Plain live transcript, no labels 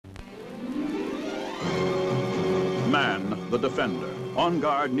the defender, on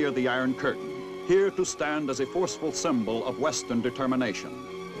guard near the Iron Curtain, here to stand as a forceful symbol of Western determination.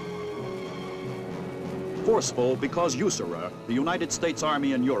 Forceful because USAREUR, the United States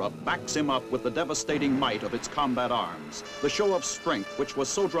Army in Europe, backs him up with the devastating might of its combat arms, the show of strength which was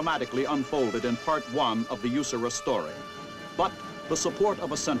so dramatically unfolded in Part 1 of the USAREUR story. But the support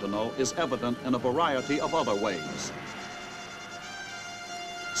of a sentinel is evident in a variety of other ways.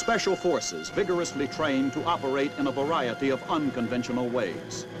 Special forces vigorously trained to operate in a variety of unconventional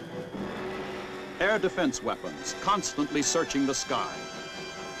ways. Air defense weapons constantly searching the sky.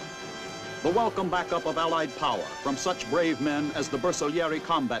 The welcome backup of Allied power from such brave men as the Bersaglieri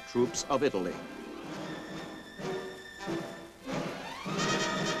combat troops of Italy.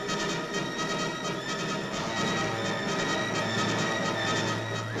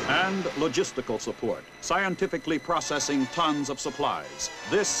 And logistical support, scientifically processing tons of supplies.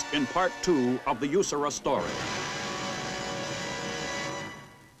 This in Part 2 of the USAREUR story.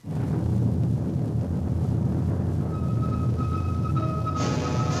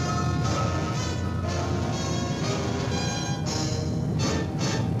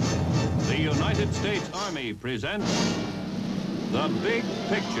 The United States Army presents The Big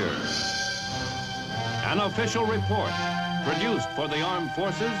Picture, an official report produced for the armed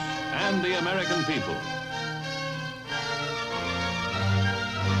forces and the American people.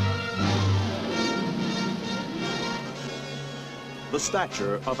 The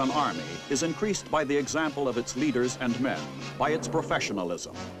stature of an army is increased by the example of its leaders and men, by its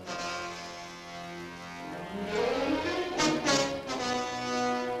professionalism.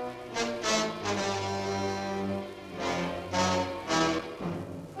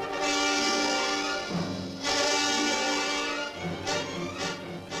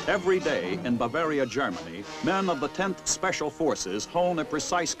 Every day in Bavaria, Germany, men of the 10th Special Forces hone a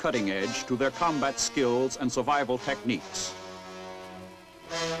precise cutting edge to their combat skills and survival techniques.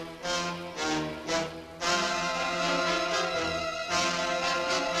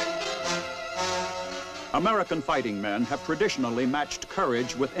 American fighting men have traditionally matched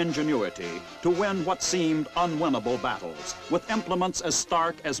courage with ingenuity to win what seemed unwinnable battles, with implements as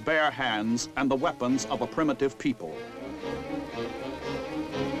stark as bare hands and the weapons of a primitive people.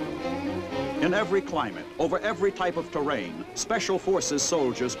 In every climate, over every type of terrain, Special Forces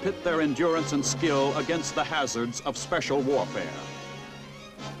soldiers pit their endurance and skill against the hazards of special warfare.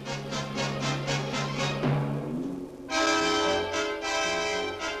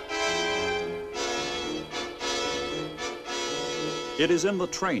 It is in the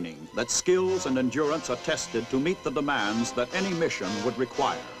training that skills and endurance are tested to meet the demands that any mission would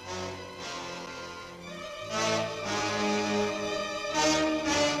require.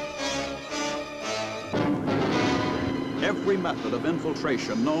 Every method of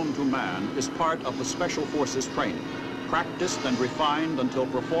infiltration known to man is part of the Special Forces training, practiced and refined until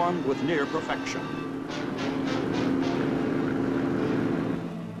performed with near perfection.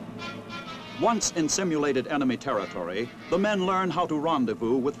 Once in simulated enemy territory, the men learn how to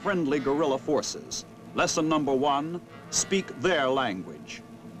rendezvous with friendly guerrilla forces. Lesson number 1, speak their language.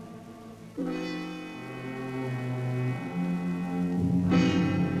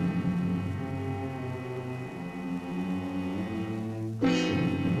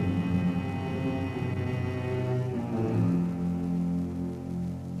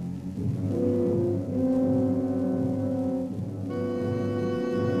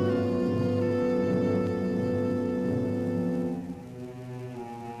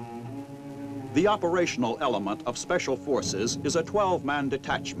 The operational element of Special Forces is a 12-man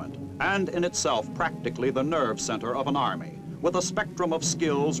detachment, and in itself practically the nerve center of an army, with a spectrum of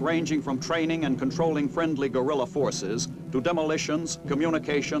skills ranging from training and controlling friendly guerrilla forces to demolitions,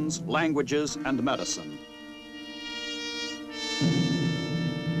 communications, languages, and medicine.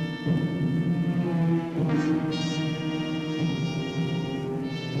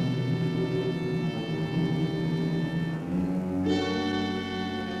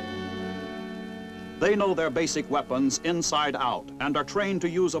 They know their basic weapons inside out and are trained to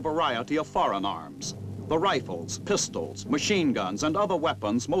use a variety of foreign arms. The rifles, pistols, machine guns, and other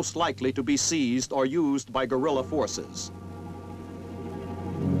weapons most likely to be seized or used by guerrilla forces.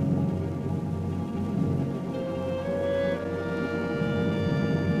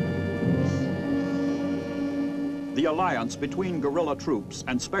 The alliance between guerrilla troops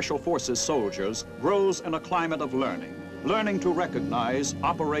and Special Forces soldiers grows in a climate of learning. Learning to recognize,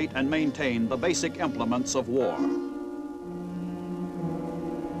 operate, and maintain the basic implements of war.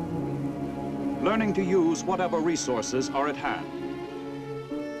 Learning to use whatever resources are at hand.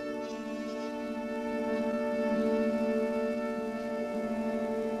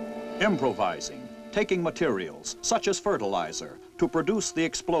 Improvising, taking materials, such as fertilizer, to produce the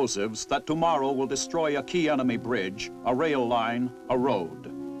explosives that tomorrow will destroy a key enemy bridge, a rail line, a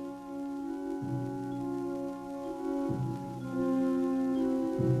road.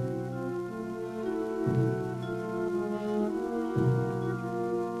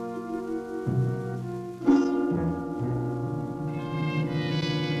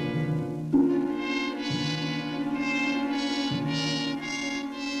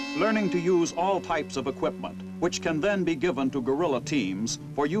 Learning to use all types of equipment, which can then be given to guerrilla teams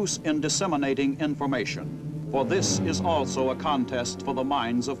for use in disseminating information. For this is also a contest for the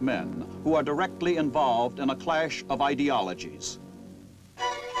minds of men who are directly involved in a clash of ideologies.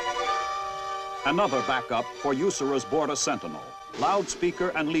 Another backup for USAREUR's border sentinel, loudspeaker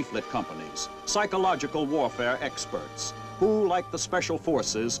and leaflet companies, psychological warfare experts, who, like the special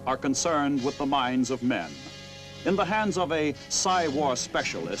forces, are concerned with the minds of men. In the hands of a psy-war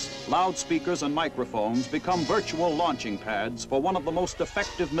specialist, loudspeakers and microphones become virtual launching pads for one of the most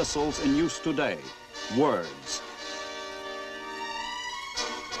effective missiles in use today, words.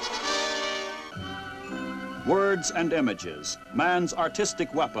 Words and images, man's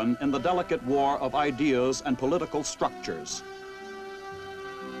artistic weapon in the delicate war of ideas and political structures.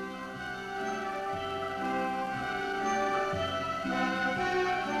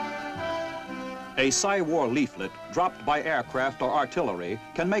 A psy-war leaflet dropped by aircraft or artillery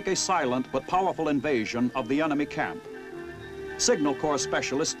can make a silent but powerful invasion of the enemy camp. Signal Corps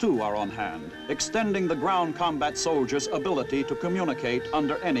specialists too are on hand, extending the ground combat soldiers' ability to communicate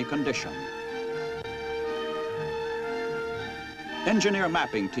under any condition. Engineer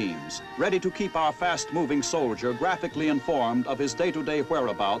mapping teams, ready to keep our fast-moving soldier graphically informed of his day-to-day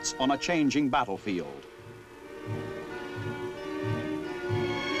whereabouts on a changing battlefield.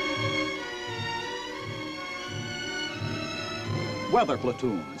 Weather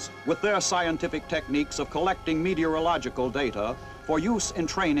platoons, with their scientific techniques of collecting meteorological data for use in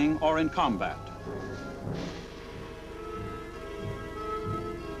training or in combat.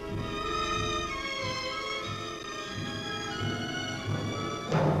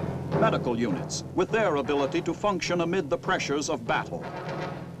 Medical units, with their ability to function amid the pressures of battle.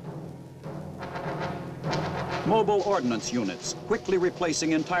 Mobile ordnance units, quickly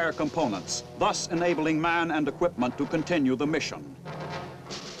replacing entire components, thus enabling man and equipment to continue the mission.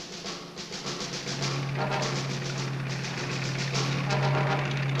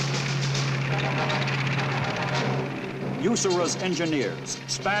 USAREUR's engineers,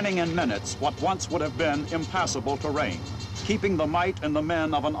 spanning in minutes what once would have been impassable terrain, keeping the might and the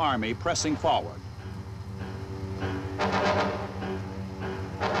men of an army pressing forward.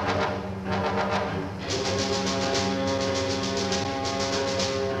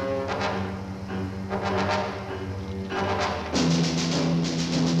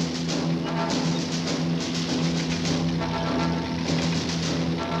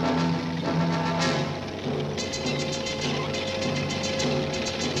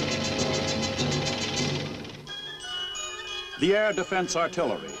 The air defense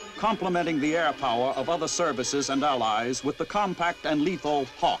artillery, complementing the air power of other services and allies with the compact and lethal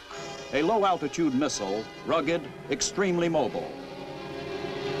Hawk, a low-altitude missile, rugged, extremely mobile.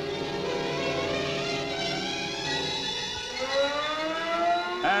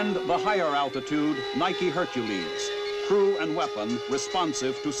 And the higher altitude Nike Hercules, crew and weapon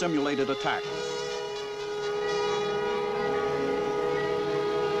responsive to simulated attack.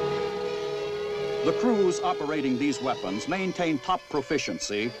 The crews operating these weapons maintain top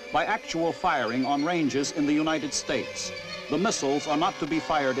proficiency by actual firing on ranges in the United States. The missiles are not to be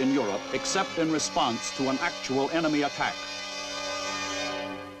fired in Europe except in response to an actual enemy attack.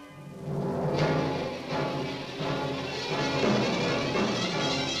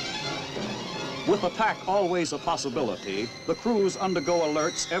 With attack always a possibility, the crews undergo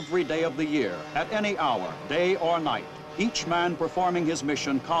alerts every day of the year, at any hour, day or night, each man performing his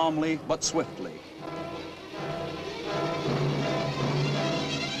mission calmly but swiftly.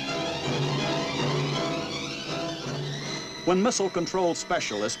 When missile control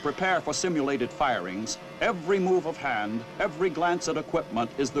specialists prepare for simulated firings, every move of hand, every glance at equipment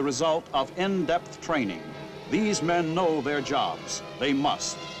is the result of in-depth training. These men know their jobs. They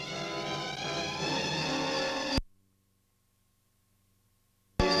must.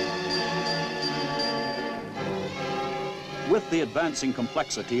 With the advancing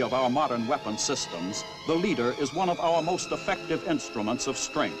complexity of our modern weapon systems, the leader is one of our most effective instruments of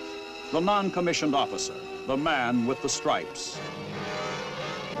strength, the non-commissioned officer, the man with the stripes.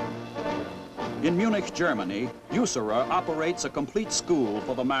 In Munich, Germany, USAREUR operates a complete school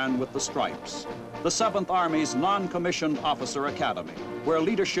for the man with the stripes. the 7th Army's Non-Commissioned Officer Academy, where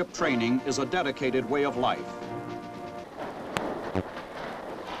leadership training is a dedicated way of life.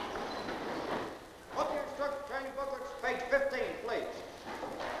 Look at your instructor training booklets, page 15, please.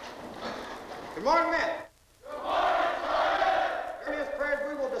 Good morning, men. Good morning, Sergeant. During this period,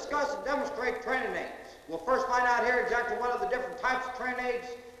 we will discuss and demonstrate training aids. We'll first find out here exactly what are the different types of training aids,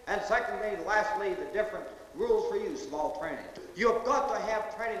 and secondly, lastly, the different rules for use of all training. You have got to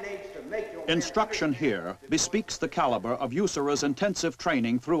have training aids to make your... Instruction here bespeaks the caliber of USAREUR's intensive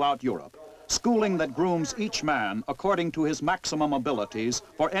training throughout Europe, schooling that grooms each man according to his maximum abilities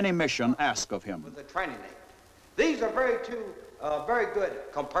for any mission asked of him. With the training aid. These are very good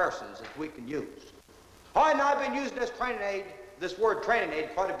comparisons that we can use. All right, now I've been using this word training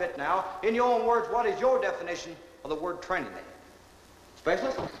aid quite a bit now. In your own words, what is your definition of the word training aid?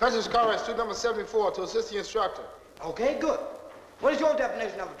 Specialist? Specialist Conrad, street number 74, to assist the instructor. Okay, good. What is your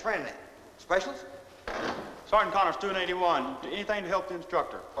definition of a training aid? Specialist? Sergeant Connor, student 81. Anything to help the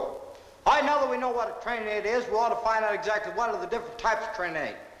instructor. All right, now that we know what a training aid is, we ought to find out exactly what are the different types of training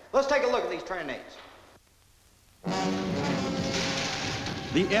aid. Let's take a look at these training aids.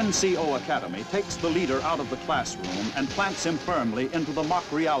 The NCO Academy takes the leader out of the classroom and plants him firmly into the mock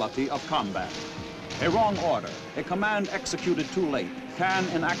reality of combat. A wrong order, a command executed too late, can,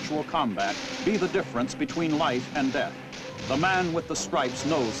 in actual combat, be the difference between life and death. The man with the stripes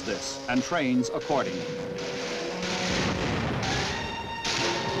knows this and trains accordingly.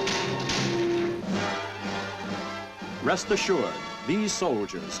 Rest assured, these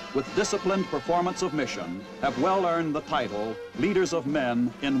soldiers, with disciplined performance of mission, have well earned the title Leaders of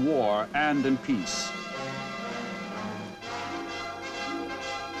Men in War and in Peace.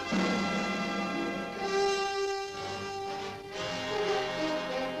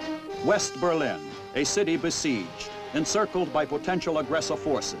 West Berlin, a city besieged, encircled by potential aggressor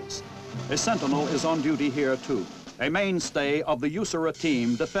forces. A sentinel is on duty here too, a mainstay of the USAREUR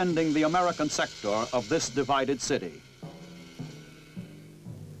team defending the American sector of this divided city.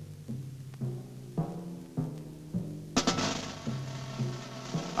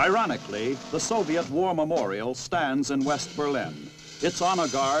 Ironically, the Soviet War Memorial stands in West Berlin. Its honor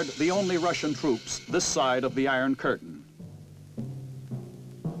guard, the only Russian troops this side of the Iron Curtain.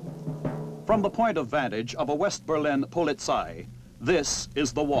 From the point of vantage of a West Berlin Polizei, this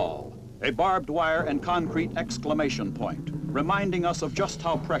is the wall, a barbed wire and concrete exclamation point, reminding us of just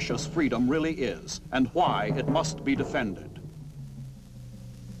how precious freedom really is and why it must be defended.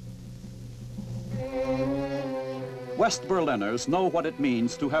 West Berliners know what it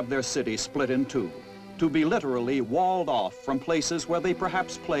means to have their city split in two, to be literally walled off from places where they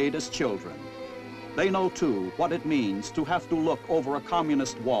perhaps played as children. They know, too, what it means to have to look over a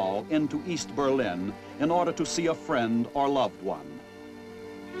communist wall into East Berlin in order to see a friend or loved one.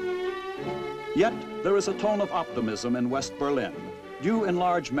 Yet, there is a tone of optimism in West Berlin, due in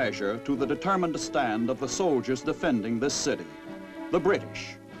large measure to the determined stand of the soldiers defending this city, the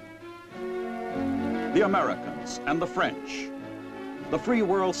British, the Americans, and the French. The Free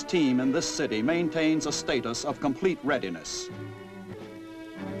World's team in this city maintains a status of complete readiness.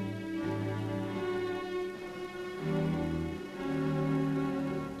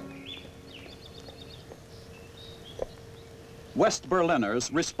 West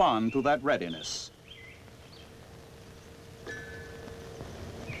Berliners respond to that readiness.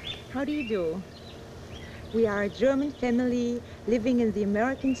 How do you do? We are a German family living in the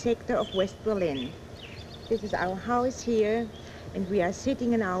American sector of West Berlin. This is our house here, and we are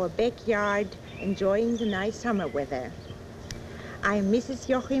sitting in our backyard enjoying the nice summer weather. I am Mrs.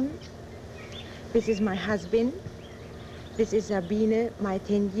 Joachim. This is my husband. This is Sabine, my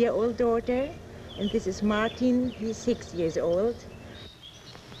 10-year-old daughter. And this is Martin, he's 6 years old.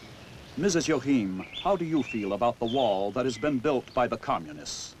 Mrs. Joachim, how do you feel about the wall that has been built by the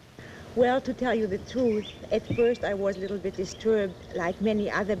communists? Well, to tell you the truth, at first I was a little bit disturbed, like many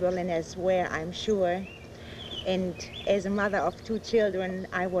other Berliners were, I'm sure. And as a mother of 2 children,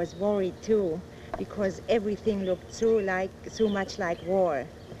 I was worried too, because everything looked so much like war.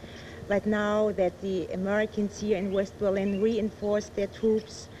 But now that the Americans here in West Berlin reinforced their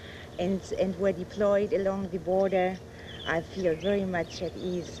troops and were deployed along the border, I feel very much at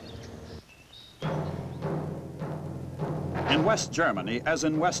ease. In West Germany, as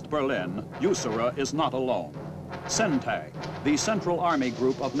in West Berlin, USAREUR is not alone. CENTAG, the Central Army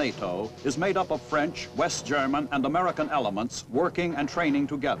Group of NATO, is made up of French, West German, and American elements working and training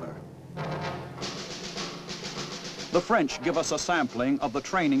together. The French give us a sampling of the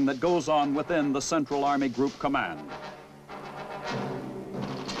training that goes on within the Central Army Group Command.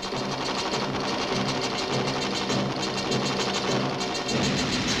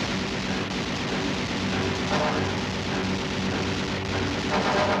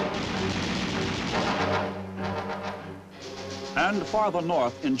 And farther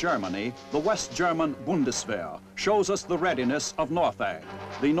north in Germany, the West German Bundeswehr shows us the readiness of Northag,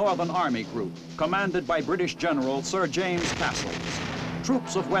 the Northern Army Group, commanded by British General Sir James Castles.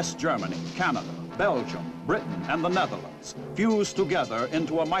 Troops of West Germany, Canada, Belgium, Britain, and the Netherlands fused together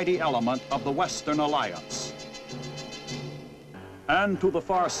into a mighty element of the Western Alliance. And to the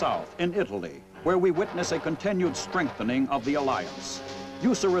far south, in Italy, where we witness a continued strengthening of the alliance.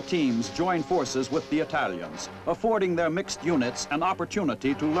 USAREUR teams join forces with the Italians, affording their mixed units an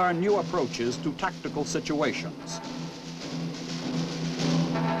opportunity to learn new approaches to tactical situations.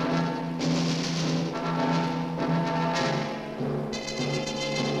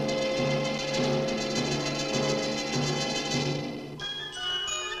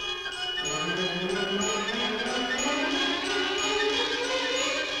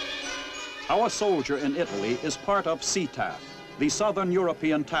 Our soldier in Italy is part of CTAF, the Southern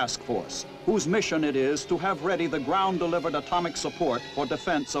European Task Force, whose mission it is to have ready the ground-delivered atomic support for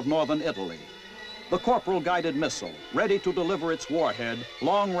defense of northern Italy. The corporal-guided missile, ready to deliver its warhead,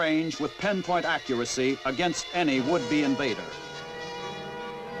 long-range with pinpoint accuracy against any would-be invader.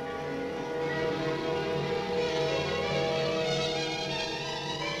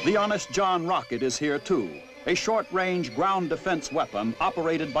 The Honest John rocket is here too, a short-range ground defense weapon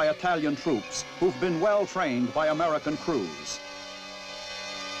operated by Italian troops who've been well trained by American crews.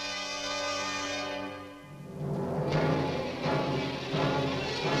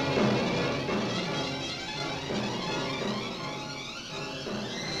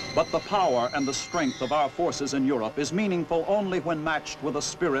 But the power and the strength of our forces in Europe is meaningful only when matched with a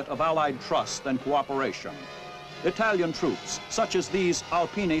spirit of Allied trust and cooperation. Italian troops, such as these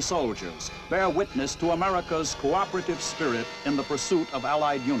Alpini soldiers, bear witness to America's cooperative spirit in the pursuit of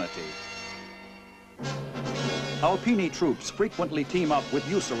Allied unity. Alpini troops frequently team up with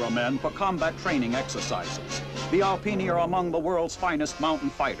USAREUR men for combat training exercises. The Alpini are among the world's finest mountain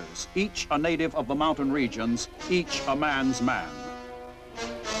fighters, each a native of the mountain regions, each a man's man.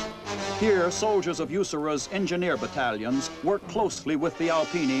 Here, soldiers of USAREUR's engineer battalions work closely with the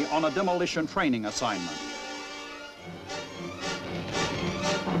Alpini on a demolition training assignment.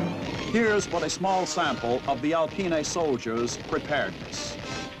 Here's but a small sample of the Alpine soldiers' preparedness.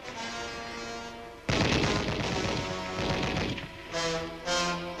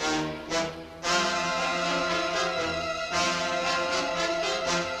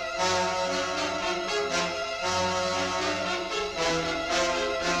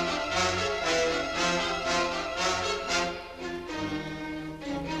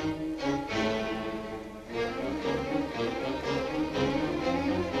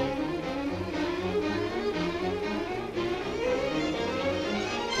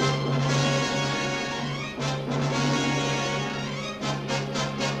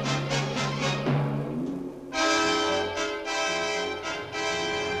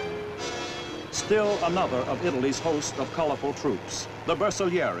 Still another of Italy's host of colorful troops, the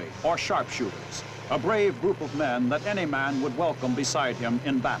Bersaglieri, or sharpshooters, a brave group of men that any man would welcome beside him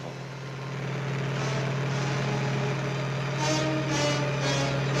in battle.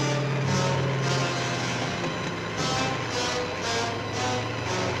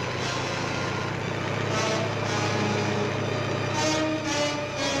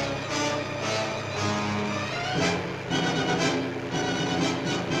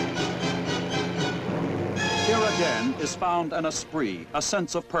 Again is found an esprit, a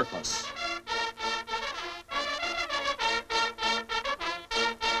sense of purpose.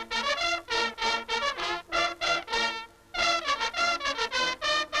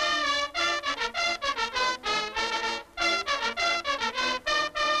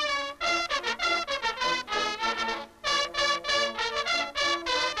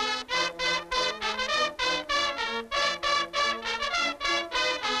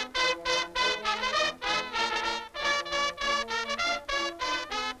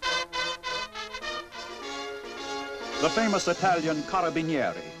 The famous Italian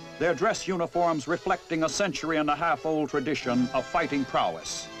Carabinieri, their dress uniforms reflecting a century-and-a-half-old tradition of fighting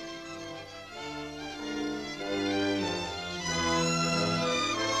prowess.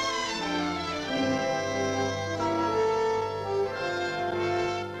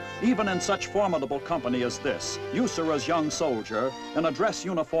 Even in such formidable company as this, USAREUR's young soldier, in a dress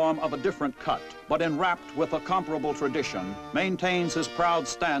uniform of a different cut, but enwrapped with a comparable tradition, maintains his proud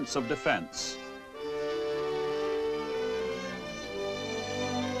stance of defense.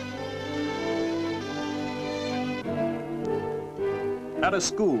 At a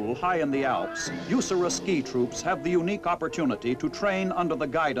school high in the Alps, USAREUR ski troops have the unique opportunity to train under the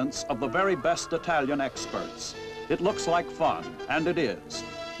guidance of the very best Italian experts. It looks like fun, and it is.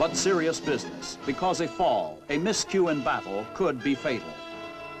 but serious business, because a fall, a miscue in battle, could be fatal.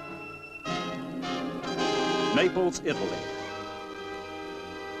 Naples, Italy.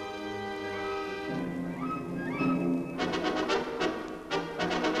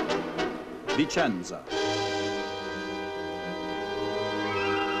 Vicenza.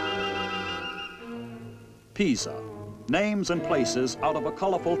 Pisa. Names and places out of a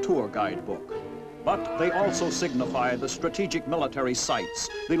colorful tour guidebook. But they also signify the strategic military sites,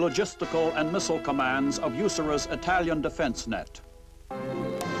 the logistical and missile commands of USAREUR's Italian defense net.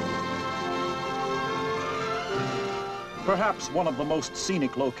 Perhaps one of the most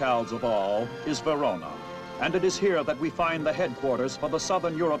scenic locales of all is Verona. And it is here that we find the headquarters for the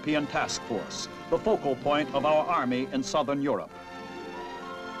Southern European Task Force, the focal point of our army in Southern Europe.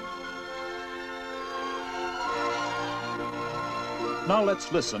 Now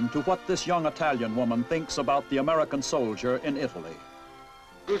let's listen to what this young Italian woman thinks about the American soldier in Italy.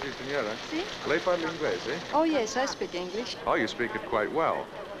 Scusi, signora. Sì? Lei parla inglese? Oh, yes, I speak English. Oh, you speak it quite well.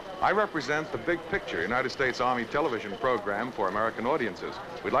 I represent the Big Picture, United States Army television program for American audiences.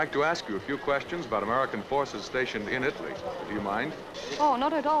 We'd like to ask you a few questions about American forces stationed in Italy. Do you mind? Oh,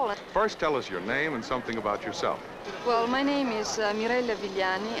 not at all. First, tell us your name and something about yourself. Well, my name is Mirella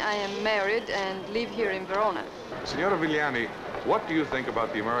Vigliani. I am married and live here in Verona. Signora Vigliani, what do you think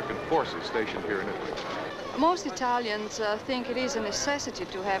about the American forces stationed here in Italy? Most Italians think it is a necessity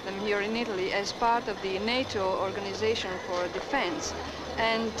to have them here in Italy as part of the NATO organization for defense.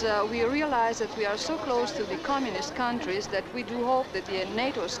 And we realize that we are so close to the communist countries that we do hope that the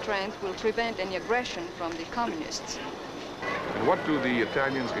NATO strength will prevent any aggression from the communists. And what do the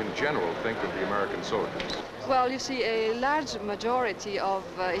Italians in general think of the American soldiers? Well, you see, a large majority of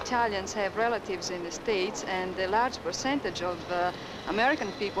Italians have relatives in the States, and a large percentage of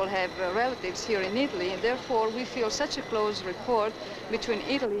American people have relatives here in Italy, and therefore we feel such a close rapport between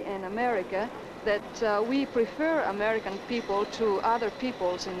Italy and America that we prefer American people to other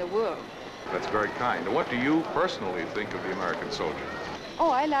peoples in the world. That's very kind. And what do you personally think of the American soldiers? Oh,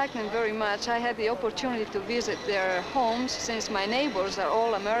 I like them very much. I had the opportunity to visit their homes since my neighbors are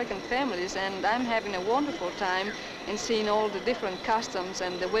all American families, and I'm having a wonderful time in seeing all the different customs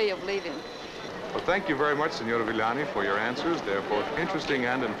and the way of living. Well, thank you very much, Signora Vigliani, for your answers. They're both interesting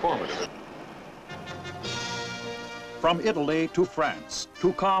and informative. From Italy to France,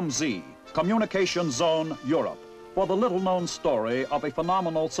 to COMZ, Communication Zone Europe, for the little-known story of a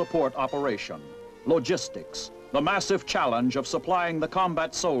phenomenal support operation. Logistics, the massive challenge of supplying the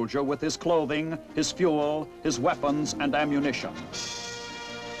combat soldier with his clothing, his fuel, his weapons, and ammunition.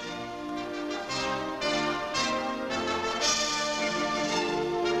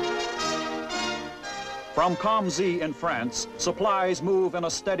 From COMZ in France, supplies move in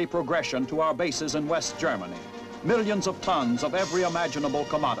a steady progression to our bases in West Germany. Millions of tons of every imaginable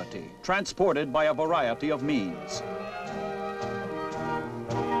commodity, transported by a variety of means.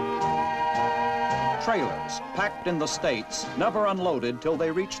 Trailers, packed in the States, never unloaded till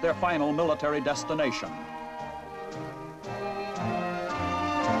they reach their final military destination.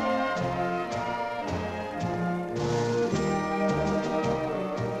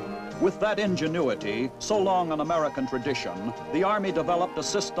 With that ingenuity, so long an American tradition, the Army developed a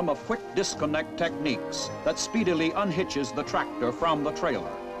system of quick disconnect techniques that speedily unhitches the tractor from the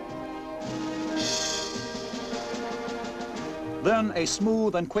trailer. Then a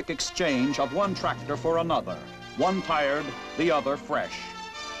smooth and quick exchange of one tractor for another, one tired, the other fresh.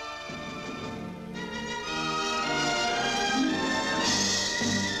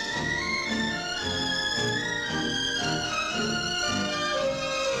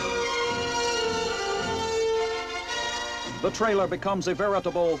 The trailer becomes a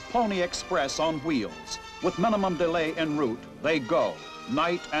veritable Pony Express on wheels. With minimum delay en route, they go,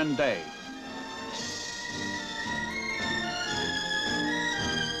 night and day.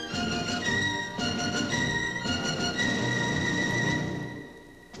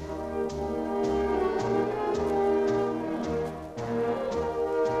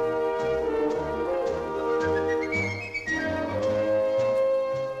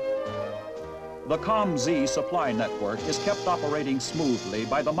 The COMZ supply network is kept operating smoothly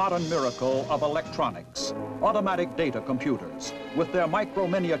by the modern miracle of electronics, automatic data computers, with their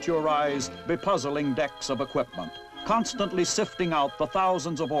micro-miniaturized, bepuzzling decks of equipment, constantly sifting out the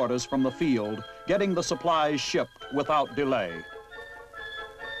thousands of orders from the field, getting the supplies shipped without delay.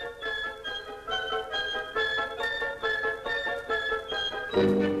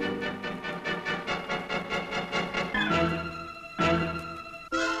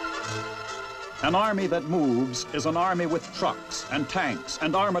 An army that moves is an army with trucks and tanks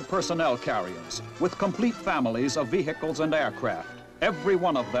and armored personnel carriers, with complete families of vehicles and aircraft, every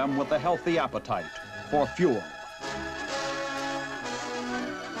one of them with a healthy appetite for fuel.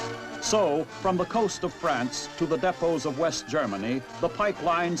 So, from the coast of France to the depots of West Germany, the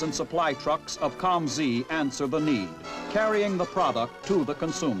pipelines and supply trucks of ComZ answer the need, carrying the product to the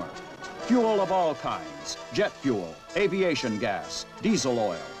consumer. Fuel of all kinds, jet fuel, aviation gas, diesel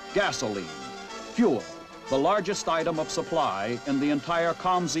oil, gasoline. Fuel, the largest item of supply in the entire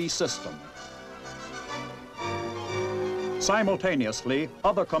ComZ system. Simultaneously,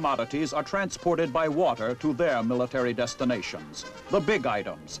 other commodities are transported by water to their military destinations. The big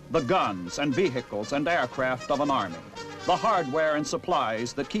items, the guns and vehicles and aircraft of an army. The hardware and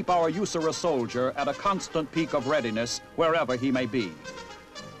supplies that keep our USAREUR soldier at a constant peak of readiness wherever he may be.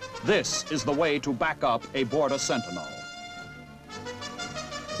 This is the way to back up a border sentinel.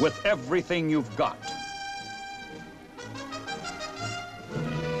 With everything you've got.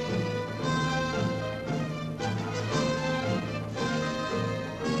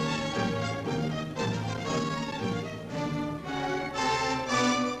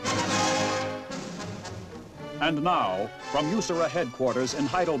 And now, from USAREUR headquarters in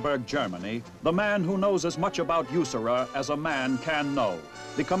Heidelberg, Germany, the man who knows as much about USAREUR as a man can know,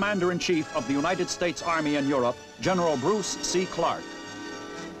 the Commander-in-Chief of the United States Army in Europe, General Bruce C. Clark.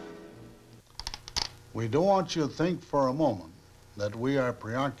 We don't want you to think for a moment that we are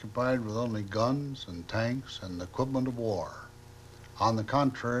preoccupied with only guns and tanks and equipment of war. On the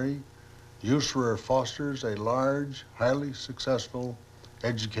contrary, USAREUR fosters a large, highly successful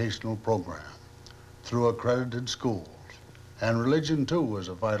educational program through accredited schools, and religion too is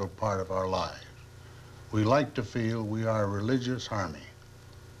a vital part of our lives. We like to feel we are a religious army.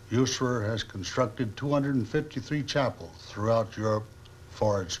 USAREUR has constructed 253 chapels throughout Europe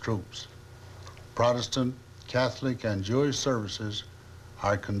for its troops. Protestant, Catholic, and Jewish services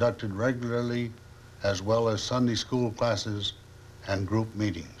are conducted regularly, as well as Sunday school classes and group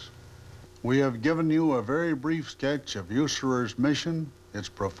meetings. We have given you a very brief sketch of USAREUR's mission, its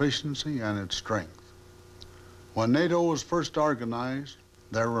proficiency, and its strength. When NATO was first organized,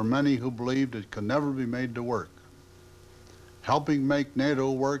 there were many who believed it could never be made to work. Helping make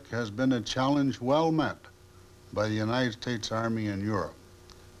NATO work has been a challenge well met by the United States Army in Europe,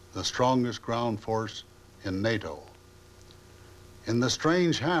 the strongest ground force in NATO. In the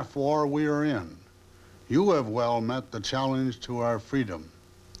strange half-war we are in, you have well met the challenge to our freedom,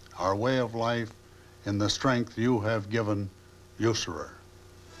 our way of life, in the strength you have given USAREUR.